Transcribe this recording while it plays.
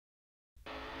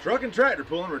Truck and tractor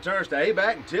pulling returns to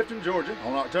ABAC in Tifton, Georgia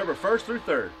on October 1st through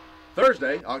 3rd.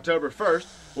 Thursday, October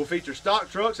 1st, will feature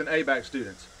stock trucks and ABAC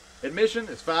students. Admission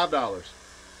is $5.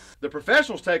 The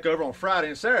professionals take over on Friday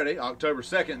and Saturday, October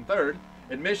 2nd and 3rd.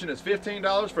 Admission is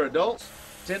 $15 for adults,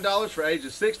 $10 for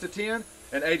ages 6 to 10,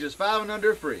 and ages 5 and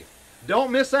under free.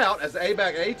 Don't miss out as the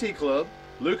ABAC AET Club,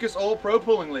 Lucas Oil Pro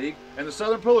Pulling League, and the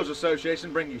Southern Pullers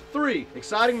Association bring you 3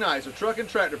 exciting nights of truck and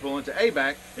tractor pulling to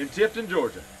ABAC in Tifton,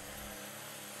 Georgia.